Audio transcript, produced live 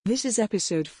This is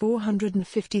episode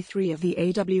 453 of the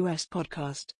AWS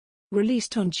podcast,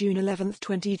 released on June 11,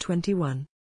 2021.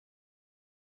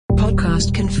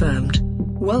 Podcast confirmed.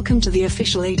 Welcome to the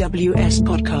official AWS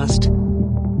podcast.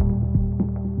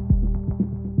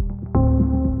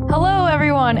 Hello,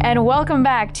 everyone, and welcome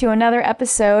back to another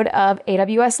episode of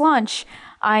AWS Launch.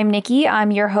 I'm Nikki, I'm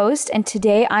your host, and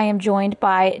today I am joined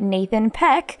by Nathan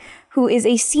Peck, who is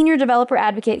a senior developer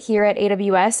advocate here at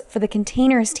AWS for the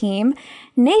containers team.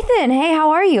 Nathan, hey,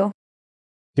 how are you?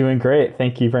 Doing great.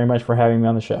 Thank you very much for having me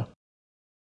on the show.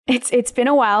 It's been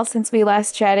a while since we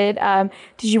last chatted.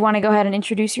 Did you want to go ahead and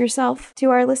introduce yourself to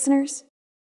our listeners?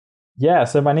 Yeah,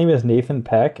 so my name is Nathan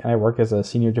Peck, and I work as a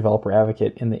senior developer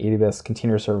advocate in the AWS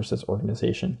Container Services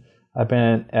organization. I've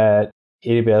been at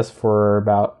AWS for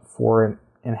about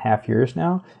 4.5 years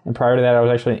now, and prior to that, I was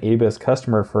actually an AWS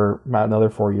customer for about another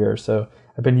 4 years. So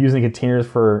I've been using containers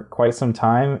for quite some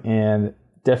time, and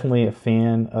definitely a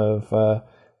fan of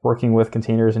working with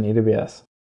containers in AWS.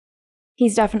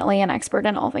 He's definitely an expert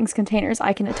in all things containers.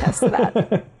 I can attest to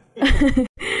that.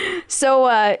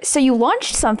 So you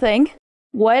launched something.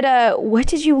 What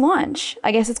did you launch?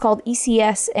 I guess it's called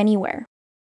ECS Anywhere.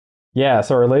 Yeah,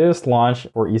 so our latest launch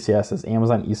for ECS is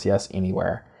Amazon ECS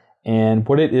Anywhere. And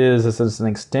what it is it's an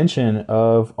extension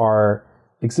of our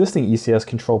existing ECS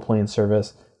control plane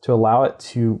service to allow it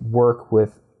to work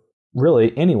with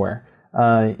really anywhere.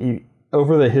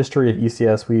 Over the history of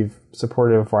ECS, we've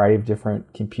supported a variety of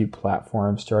different compute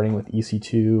platforms, starting with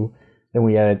EC2. Then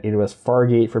we added AWS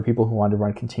Fargate for people who wanted to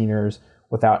run containers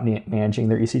without managing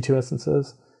their EC2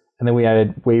 instances. And then we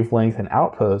added Wavelength and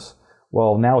Outposts.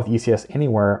 Well, now with ECS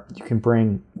Anywhere, you can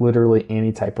bring literally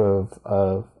any type of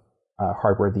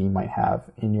hardware that you might have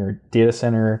in your data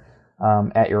center,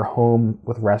 at your home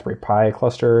with Raspberry Pi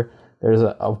cluster. There's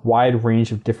a wide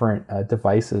range of different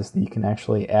devices that you can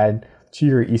actually add to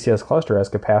your ECS cluster as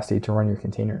capacity to run your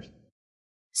containers.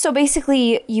 So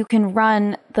basically, you can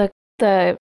run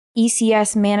the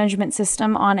ECS management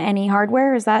system on any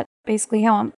hardware. Is that basically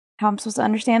how I'm supposed to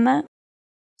understand that?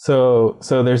 So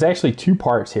there's actually two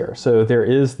parts here. So there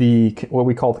is what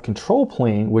we call the control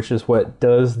plane, which is what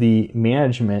does the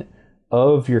management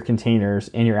of your containers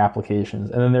and your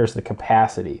applications. And then there's the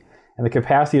capacity. And the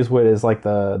capacity is what is like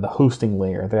the hosting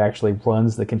layer that actually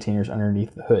runs the containers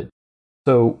underneath the hood.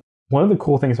 So one of the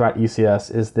cool things about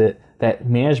ECS is that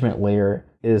management layer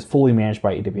is fully managed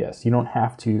by AWS. You don't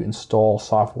have to install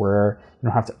software. You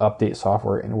don't have to update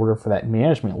software in order for that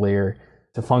management layer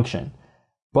to function.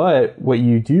 But what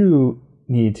you do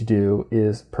need to do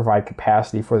is provide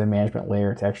capacity for the management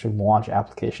layer to actually launch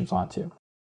applications onto.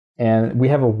 And we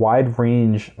have a wide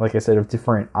range, like I said, of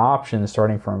different options,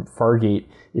 starting from Fargate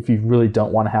if you really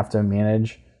don't want to have to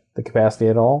manage the capacity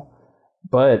at all.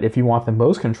 But if you want the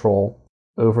most control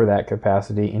over that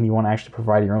capacity and you want to actually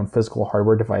provide your own physical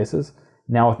hardware devices,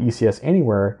 now with ECS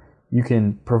Anywhere, you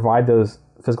can provide those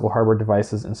physical hardware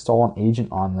devices, install an agent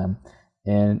on them,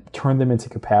 and turn them into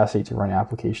capacity to run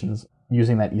applications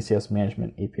using that ECS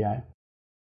management API.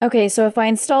 Okay, so if I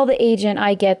install the agent,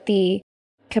 I get the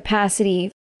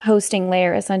capacity hosting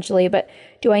layer essentially, but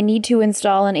do I need to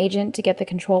install an agent to get the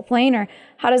control plane, or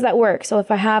how does that work? So if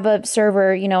I have a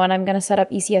server, and I'm going to set up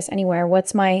ECS Anywhere,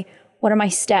 what are my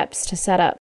steps to set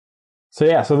up? So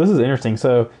this is interesting.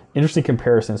 So interesting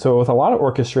comparison. So with a lot of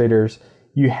orchestrators,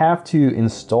 you have to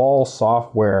install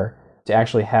software to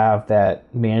actually have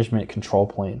that management control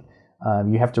plane.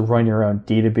 You have to run your own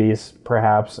database,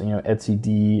 perhaps,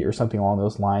 etcd or something along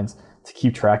those lines to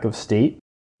keep track of state.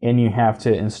 And you have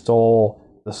to install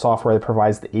the software that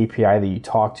provides the API that you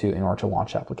talk to in order to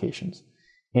launch applications.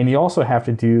 And you also have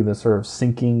to do the sort of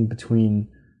syncing between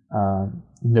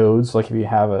nodes, like if you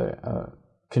have a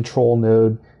control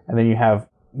node and then you have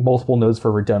multiple nodes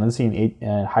for redundancy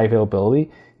and high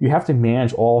availability, you have to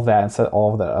manage all of that and set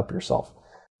all of that up yourself.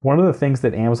 One of the things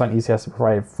that Amazon ECS has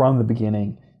provided from the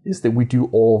beginning is that we do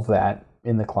all of that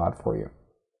in the cloud for you.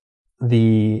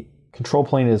 The control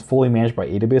plane is fully managed by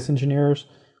AWS engineers.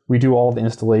 We do all of the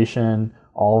installation,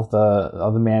 all of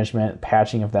the management,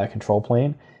 patching of that control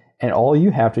plane. And all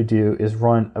you have to do is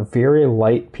run a very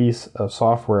light piece of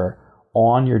software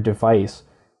on your device,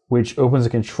 which opens a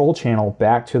control channel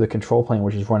back to the control plane,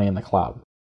 which is running in the cloud.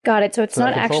 Got it. So it's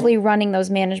not actually running those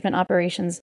management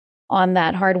operations on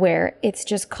that hardware. It's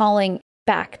just calling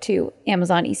back to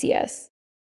Amazon ECS.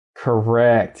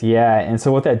 Correct. Yeah. And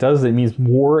so what that does is it means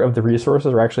more of the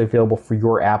resources are actually available for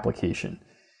your application.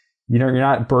 You're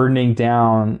not burdening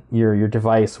down your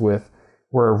device with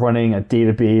we're running a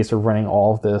database or running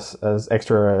all of this as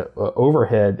extra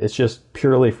overhead. It's just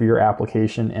purely for your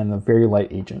application and the very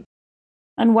light agent.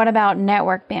 And what about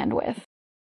network bandwidth?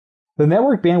 The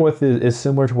network bandwidth is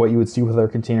similar to what you would see with other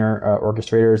container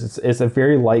orchestrators. It's a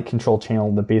very light control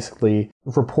channel that basically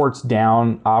reports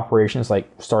down operations like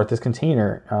start this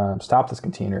container, stop this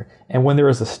container. And when there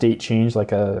is a state change,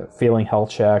 like a failing health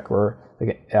check or like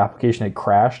an application had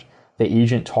crashed, the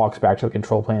agent talks back to the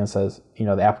control plane and says, the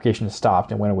application has stopped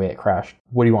and went away, it crashed.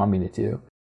 What do you want me to do?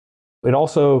 It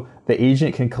also, the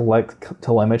agent can collect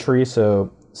telemetry,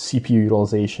 so CPU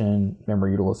utilization,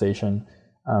 memory utilization,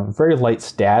 very light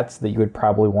stats that you would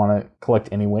probably want to collect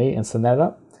anyway and send that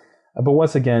up. But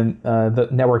once again, the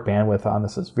network bandwidth on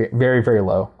this is very, very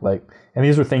low. And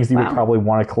these are things that you would probably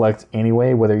want to collect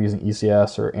anyway, whether you're using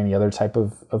ECS or any other type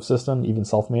of system, even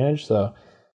self-managed. So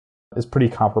it's pretty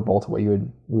comparable to what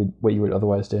you would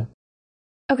otherwise do.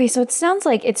 Okay, so it sounds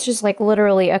like it's just like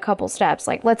literally a couple steps.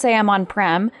 Like, let's say I'm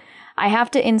on-prem, I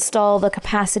have to install the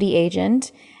capacity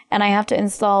agent, and I have to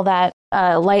install that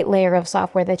light layer of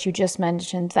software that you just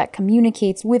mentioned that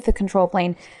communicates with the control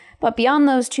plane. But beyond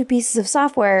those two pieces of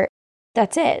software,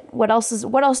 that's it. What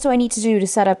else do I need to do to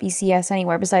set up ECS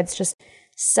anywhere besides just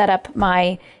set up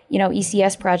my,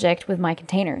 ECS project with my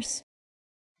containers?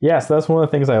 Yeah, so that's one of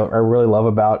the things I really love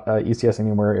about ECS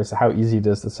Anywhere is how easy it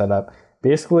is to set up.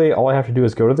 Basically, all I have to do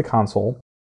is go to the console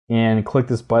and click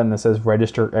this button that says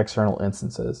register external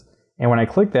instances. And when I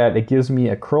click that, it gives me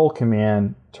a curl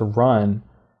command to run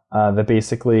that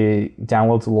basically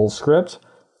downloads a little script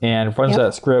and runs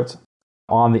that script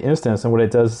on the instance. And what it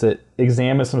does is it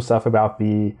examines some stuff about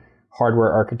the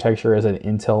hardware architecture. Is it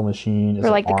an Intel machine? Is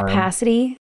or like it the ARM?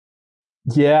 capacity?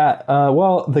 Yeah,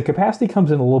 well, the capacity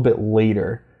comes in a little bit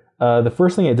later. The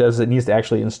first thing it does is it needs to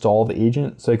actually install the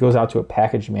agent. So it goes out to a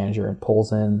package manager and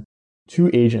pulls in two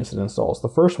agents it installs. The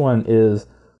first one is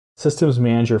Systems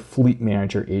Manager Fleet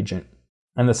Manager Agent.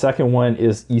 And the second one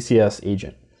is ECS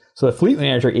Agent. So the Fleet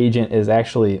Manager Agent is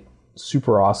actually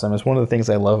super awesome. It's one of the things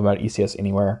I love about ECS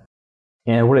Anywhere.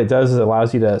 And what it does is it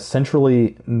allows you to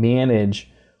centrally manage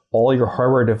all your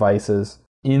hardware devices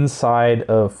inside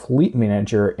of Fleet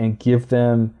Manager and give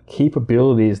them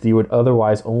capabilities that you would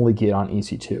otherwise only get on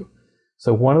EC2.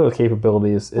 So one of those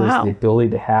capabilities is the ability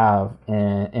to have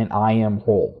an IAM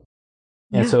role.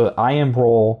 And so IAM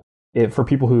role, for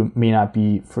people who may not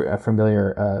be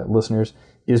familiar listeners,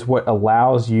 is what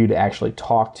allows you to actually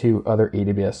talk to other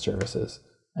AWS services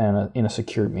in a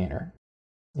secured manner.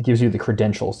 It gives you the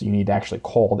credentials you need to actually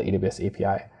call the AWS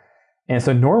API. And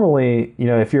so normally,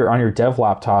 if you're on your dev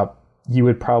laptop, you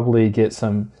would probably get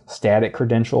some static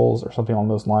credentials or something along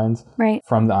those lines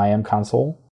from the IAM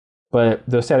console. But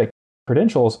those static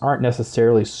credentials aren't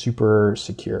necessarily super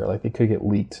secure. Like, they could get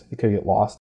leaked, they could get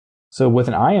lost. So with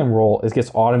an IAM role, it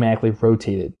gets automatically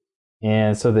rotated.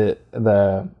 And so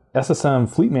the SSM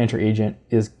Fleet Manager agent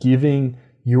is giving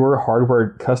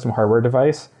your custom hardware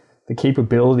device the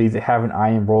capability to have an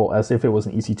IAM role as if it was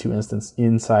an EC2 instance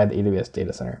inside the AWS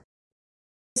data center.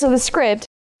 So the script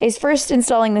is first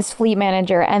installing this Fleet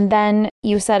Manager, and then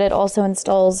you said it also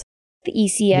installs the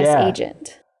ECS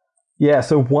agent. Yeah,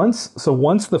 so once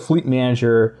the Fleet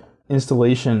Manager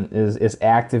installation is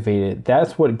activated,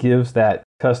 that's what gives that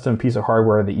custom piece of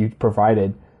hardware that you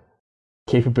provided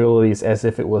capabilities as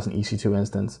if it was an EC2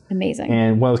 instance. Amazing.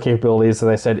 And one of those capabilities, as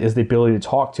I said, is the ability to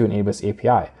talk to an AWS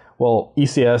API. Well,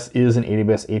 ECS is an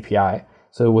AWS API.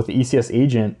 So with the ECS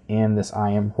agent and this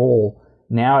IAM role,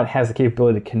 now it has the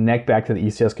capability to connect back to the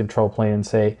ECS control plane and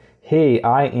say, hey,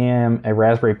 I am a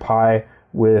Raspberry Pi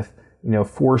with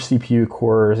 4 CPU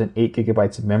cores and 8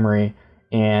 gigabytes of memory,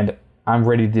 and I'm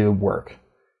ready to do work.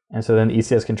 And so then the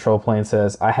ECS control plane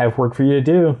says, I have work for you to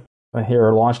do.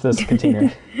 Here, launch this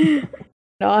container.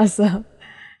 Awesome.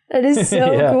 That is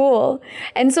so cool.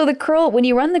 And so when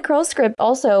you run the curl script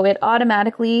also, it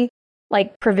automatically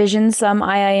provisions some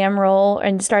IAM role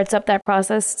and starts up that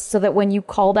process so that when you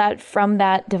call that from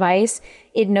that device,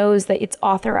 it knows that it's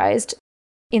authorized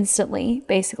instantly,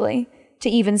 basically, to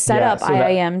even set up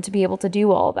IAM to be able to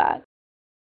do all that.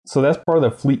 So that's part of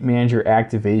the Fleet Manager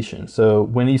activation. So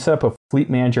when you set up a Fleet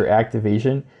Manager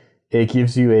activation, it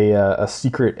gives you a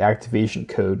secret activation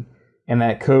code. And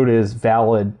that code is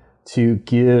valid to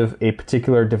give a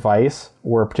particular device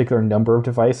or a particular number of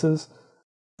devices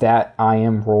that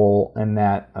IAM role and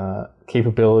that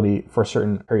capability for a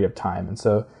certain period of time. And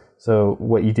so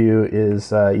what you do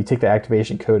is you take the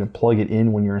activation code and plug it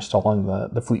in when you're installing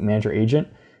the Fleet Manager agent.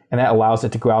 And that allows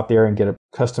it to go out there and get a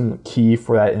custom key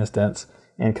for that instance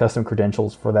and custom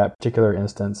credentials for that particular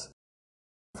instance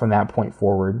from that point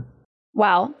forward.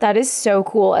 Wow, that is so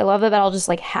cool. I love that all just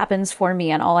happens for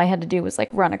me, and all I had to do was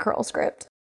run a curl script.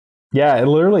 Yeah, it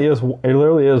literally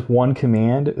is one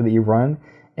command that you run,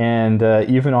 and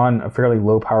even on a fairly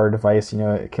low power device,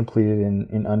 it completed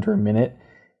in under a minute.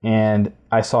 and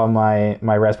I saw my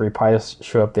Raspberry Pi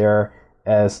show up there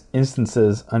as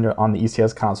instances on the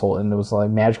ECS console, and it was like a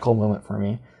magical moment for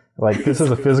me. Like, this is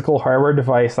a physical hardware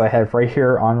device that I have right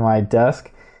here on my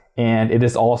desk, and it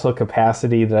is also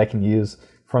capacity that I can use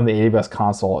from the AWS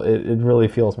console. It really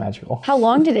feels magical. How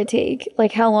long did it take?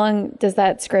 Like, how long does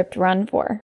that script run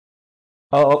for?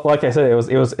 Oh, like I said, it was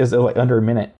like under a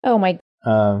minute. Oh my.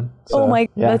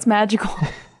 That's magical.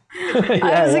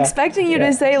 I was expecting you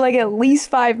to say like at least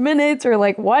 5 minutes or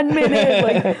like 1 minute,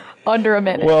 like under a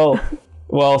minute.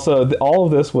 Well, so all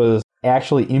of this was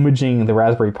actually imaging the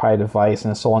Raspberry Pi device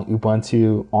and installing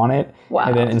Ubuntu on it. Wow.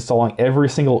 And then installing every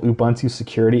single Ubuntu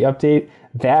security update.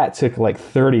 That took like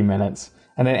 30 minutes.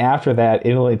 And then after that,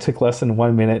 it only took less than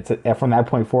 1 minute from that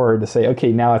point forward to say,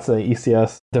 okay, now it's an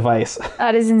ECS device.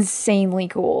 That is insanely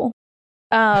cool.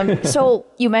 So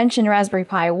you mentioned Raspberry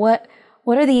Pi. What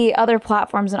are the other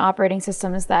platforms and operating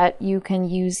systems that you can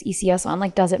use ECS on?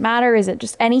 Like, does it matter? Is it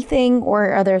just anything, or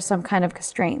are there some kind of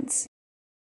constraints?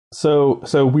 So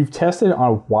we've tested on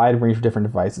a wide range of different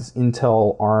devices,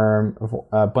 Intel, ARM,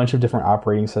 a bunch of different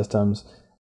operating systems.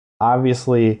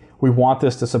 Obviously, we want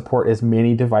this to support as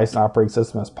many device and operating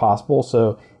systems as possible.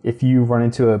 So if you run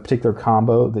into a particular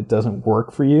combo that doesn't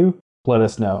work for you, let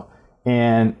us know.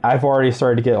 And I've already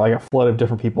started to get like a flood of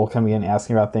different people coming in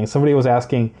asking about things. Somebody was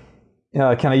asking,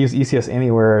 can I use ECS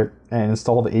Anywhere and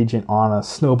install the agent on a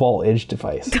Snowball Edge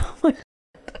device?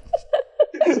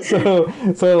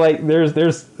 So like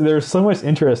there's so much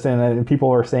interest in it, and people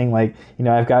are saying like,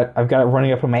 I've got it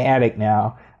running up in my attic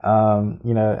now.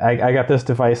 I got this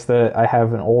device that I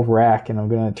have an old rack, and I'm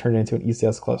going to turn it into an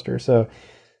ECS cluster. So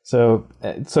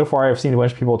far I've seen a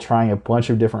bunch of people trying a bunch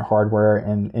of different hardware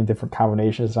and different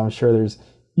combinations. I'm sure there's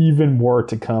even more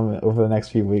to come over the next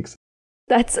few weeks.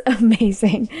 That's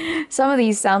amazing. Some of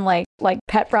these sound like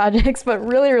pet projects, but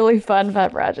really, really fun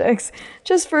pet projects,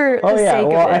 just for the sake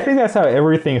of it. I think that's how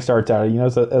everything starts out,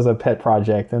 as a pet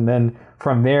project. And then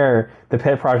from there, the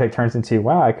pet project turns into,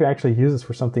 wow, I could actually use this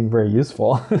for something very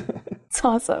useful. It's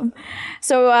awesome.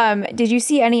 So did you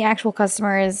see any actual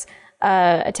customers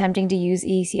attempting to use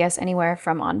ECS Anywhere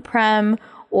from on-prem,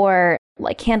 or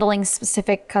like handling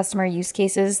specific customer use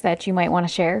cases that you might want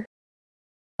to share?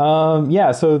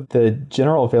 So the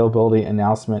general availability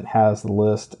announcement has the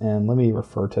list, and let me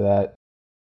refer to that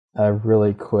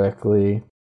really quickly.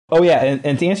 Oh yeah,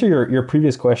 and to answer your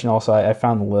previous question also, I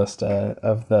found the list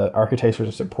of the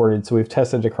architectures supported. So we've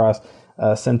tested across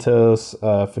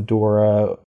CentOS,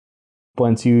 Fedora,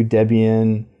 Ubuntu,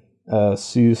 Debian,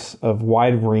 SUSE, a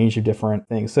wide range of different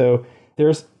things. So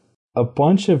there's a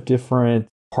bunch of different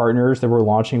partners that we're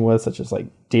launching with, such as like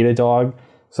Datadog.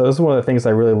 So this is one of the things I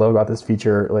really love about this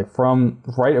feature, like from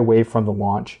right away from the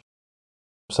launch.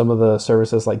 Some of the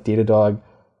services like Datadog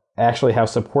actually have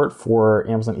support for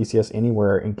Amazon ECS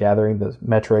Anywhere and gathering the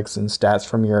metrics and stats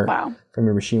from your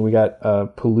machine. We got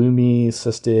Pulumi,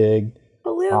 Sysdig,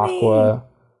 Aqua.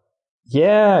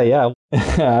 Yeah.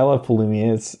 I love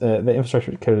Pulumi. It's the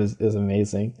infrastructure code is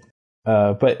amazing.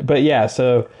 But yeah,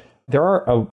 so there are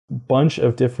a bunch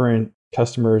of different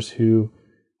customers who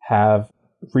have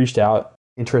reached out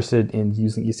interested in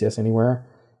using ECS Anywhere.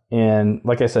 And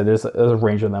like I said, there's a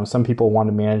range of them. Some people want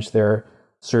to manage their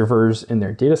servers in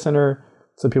their data center.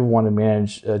 Some people want to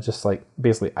manage just like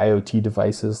basically IoT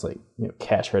devices, like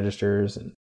cash registers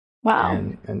and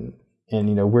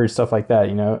weird stuff like that.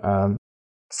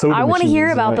 I want to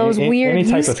hear about those weird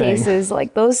use cases.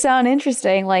 Like, those sound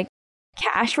interesting. Like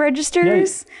cash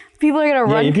registers. Yeah, people are going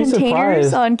to run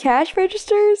containers on cash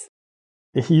registers.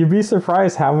 You'd be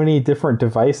surprised how many different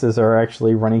devices are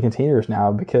actually running containers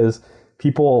now, because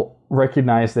people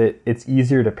recognize that it's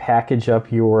easier to package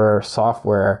up your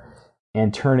software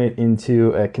and turn it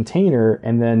into a container.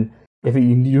 And then if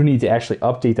you need to actually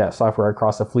update that software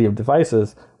across a fleet of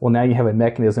devices, well, now you have a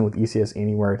mechanism with ECS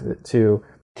Anywhere to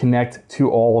connect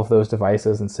to all of those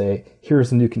devices and say, here's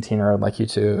the new container I'd like you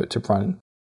to run.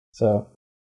 So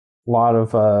a lot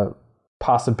of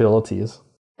possibilities.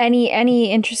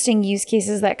 Any interesting use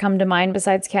cases that come to mind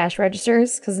besides cash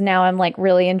registers? Because now I'm like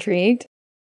really intrigued.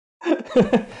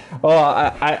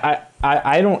 Well,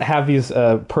 I don't have these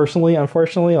personally,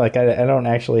 unfortunately. Like I don't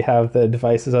actually have the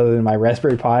devices other than my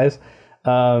Raspberry Pis.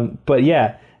 But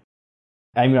yeah,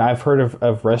 I mean, I've heard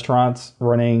of restaurants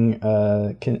running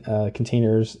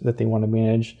containers that they want to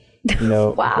manage.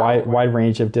 Wow. wide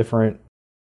range of different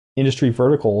industry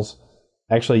verticals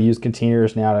actually use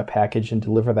containers now to package and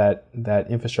deliver that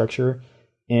infrastructure.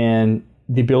 And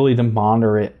the ability to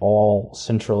monitor it all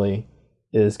centrally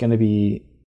is going to be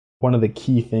one of the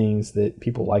key things that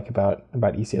people like about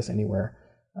ECS Anywhere.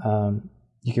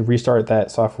 You can restart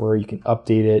that software, you can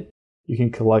update it, You can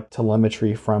collect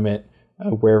telemetry from it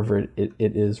wherever it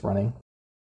is running.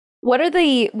 What are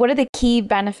the key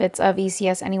benefits of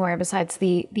ECS Anywhere besides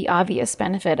the obvious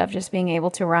benefit of just being able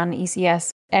to run ECS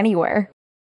anywhere?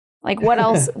 Like what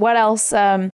else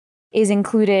is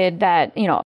included that,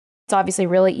 it's obviously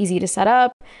really easy to set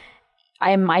up.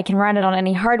 I can run it on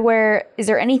any hardware. Is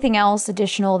there anything else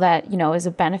additional that, is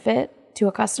a benefit to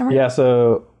a customer? Yeah,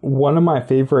 so one of my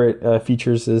favorite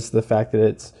features is the fact that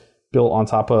it's built on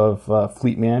top of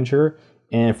Fleet Manager.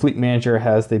 And Fleet Manager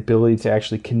has the ability to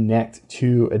actually connect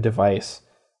to a device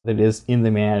that is in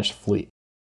the managed fleet.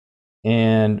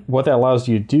 And what that allows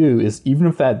you to do is, even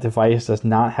if that device does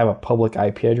not have a public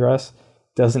IP address,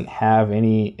 doesn't have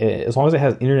any, as long as it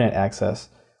has internet access,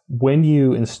 when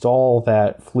you install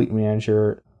that Fleet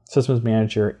Manager, Systems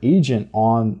Manager agent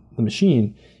on the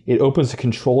machine, it opens a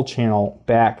control channel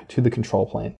back to the control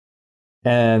plane.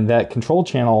 And that control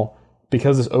channel,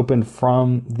 because it's open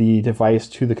from the device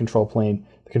to the control plane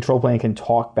can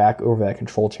talk back over that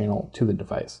control channel to the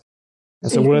device.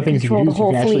 And so one of the things you can do is you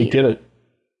can actually get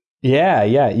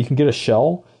you can get a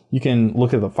shell. You can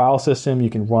look at the file system. You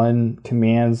can run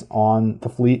commands on the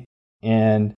fleet.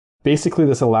 And basically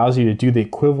this allows you to do the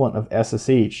equivalent of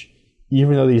SSH,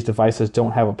 even though these devices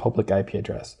don't have a public IP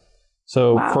address.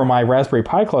 So for my Raspberry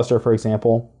Pi cluster, for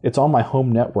example, it's on my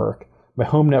home network. My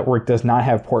home network does not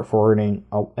have port forwarding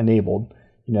enabled.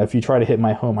 If you try to hit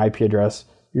my home IP address,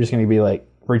 you're just going to be like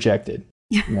rejected.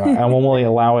 I'm only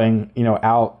allowing,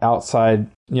 outside,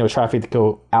 traffic to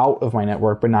go out of my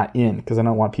network, but not in, because I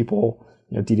don't want people,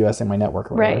 DDoSing my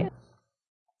network or whatever. Right.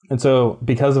 And so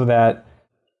because of that,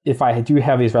 if I do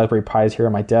have these Raspberry Pis here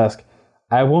on my desk,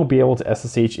 I won't be able to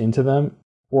SSH into them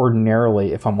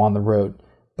ordinarily if I'm on the road.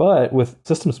 But with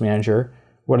Systems Manager,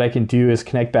 what I can do is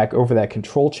connect back over that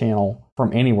control channel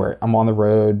from anywhere. I'm on the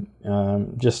road,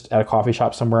 just at a coffee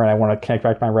shop somewhere, and I want to connect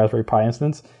back to my Raspberry Pi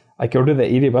instance. I go to the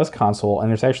AWS console, and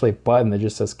there's actually a button that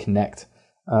just says connect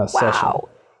session.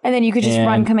 And then you could just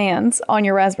run commands on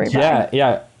your Raspberry Pi.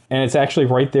 Yeah. And it's actually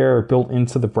right there built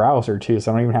into the browser, too,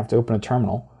 so I don't even have to open a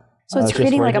terminal. So it's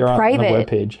creating like a private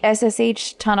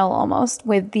SSH tunnel almost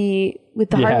with the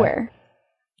hardware.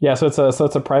 Yeah, so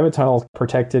it's a private tunnel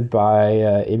protected by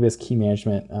AWS Key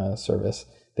Management service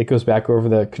that goes back over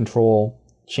the control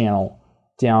channel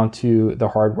down to the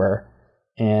hardware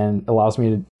and allows me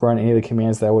to run any of the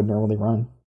commands that I would normally run.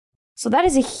 So that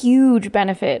is a huge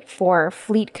benefit for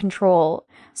fleet control,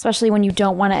 especially when you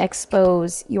don't want to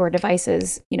expose your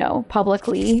devices,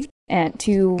 publicly and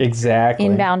to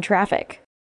inbound traffic.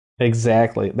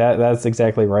 Exactly. That's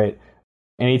exactly right.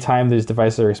 Anytime these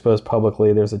devices are exposed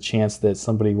publicly, there's a chance that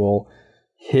somebody will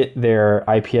hit their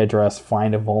IP address,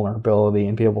 find a vulnerability,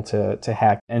 and be able to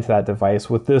hack into that device.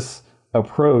 With this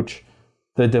approach,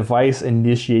 the device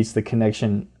initiates the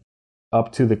connection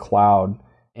up to the cloud.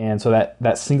 And so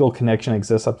that single connection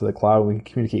exists up to the cloud. We can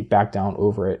communicate back down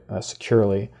over it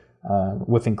securely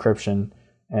with encryption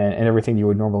and everything you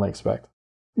would normally expect.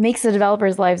 Makes the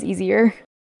developers' lives easier.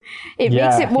 It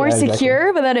makes it more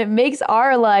secure, but then it makes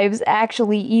our lives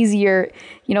actually easier,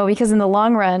 because in the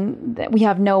long run, we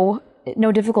have no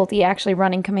difficulty actually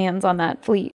running commands on that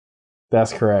fleet.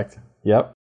 That's correct.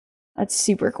 Yep. That's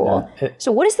super cool.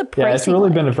 So what is the pricing? Yeah, it's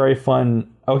really been a very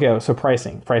fun... Okay, so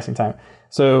pricing time.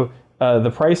 So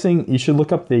the pricing, you should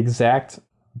look up the exact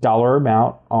dollar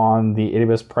amount on the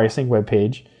AWS pricing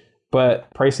webpage,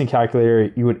 but pricing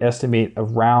calculator, you would estimate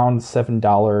around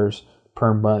 $7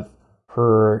 per month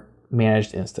per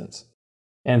managed instance.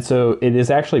 And so it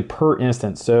is actually per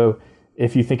instance. So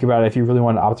if you think about it, if you really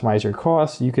want to optimize your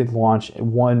costs, you could launch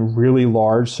one really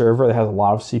large server that has a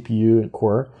lot of CPU and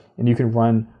core, and you can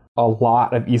run a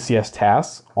lot of ECS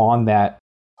tasks on that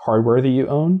hardware that you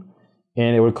own,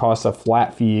 and it would cost a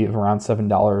flat fee of around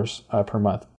 $7 per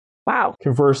month. Wow.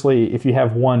 Conversely, if you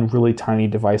have one really tiny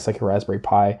device like a Raspberry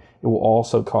Pi, it will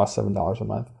also cost $7 a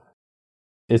month.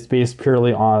 It's based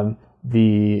purely on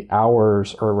the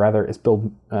hours, or rather it's built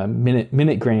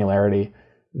minute granularity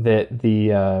that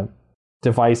the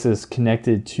device is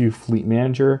connected to Fleet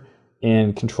Manager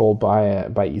and controlled by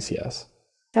ECS.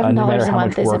 $7 no matter a how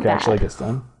month much work isn't actually bad. gets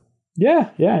done.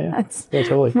 Yeah. That's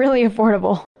totally really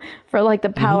affordable for like the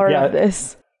power of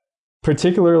this.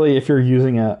 Particularly if you're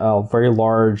using a very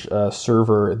large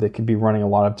server that could be running a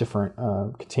lot of different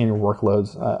container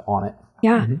workloads on it.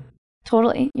 Yeah,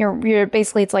 totally. You're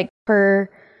basically, it's like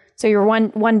so you're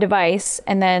one device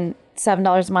and then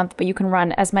 $7 a month, but you can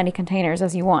run as many containers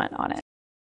as you want on it.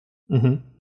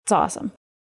 It's awesome.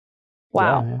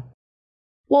 Wow. Yeah.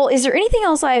 Well, is there anything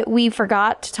else we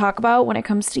forgot to talk about when it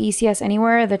comes to ECS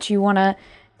Anywhere that you want to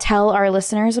tell our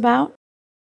listeners about?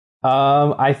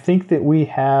 I think that we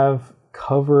have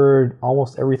covered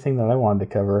almost everything that I wanted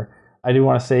to cover. I do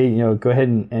want to say, go ahead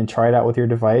and try it out with your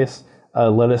device.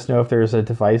 Let us know if there's a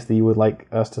device that you would like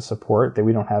us to support that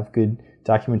we don't have good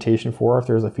documentation for, if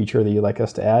there's a feature that you'd like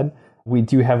us to add. We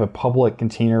do have a public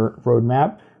container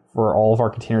roadmap for all of our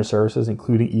container services,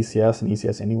 including ECS and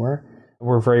ECS Anywhere.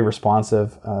 We're very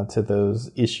responsive to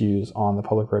those issues on the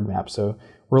public roadmap. So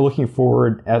we're looking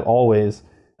forward, as always,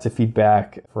 to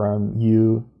feedback from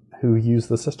you who use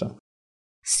the system.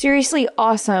 Seriously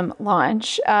awesome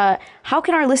launch. How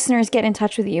can our listeners get in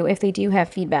touch with you if they do have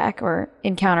feedback or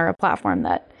encounter a platform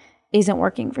that isn't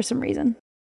working for some reason?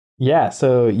 Yeah,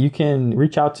 so you can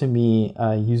reach out to me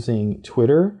using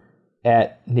Twitter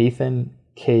at Nathan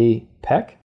K.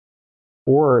 Peck,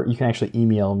 or you can actually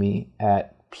email me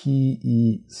at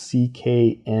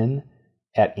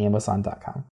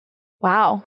peckn@amazon.com.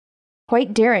 Wow.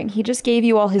 Quite daring. He just gave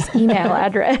you all his email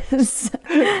address.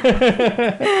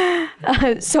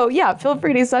 So yeah, feel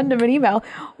free to send him an email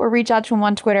or reach out to him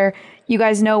on Twitter. You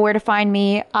guys know where to find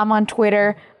me. I'm on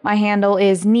Twitter. My handle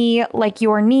is knee, like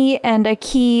your knee, and a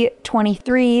key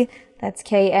 23. That's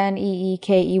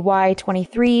KNEEKEY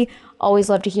 23. Always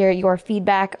love to hear your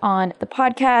feedback on the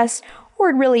podcast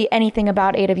or really anything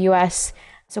about AWS.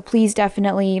 So please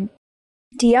definitely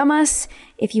DM us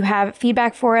if you have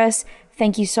feedback for us.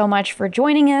 Thank you so much for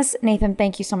joining us. Nathan,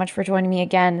 thank you so much for joining me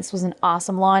again. This was an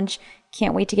awesome launch.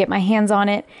 Can't wait to get my hands on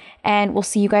it. And we'll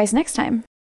see you guys next time.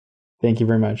 Thank you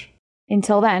very much.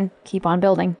 Until then, keep on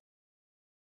building.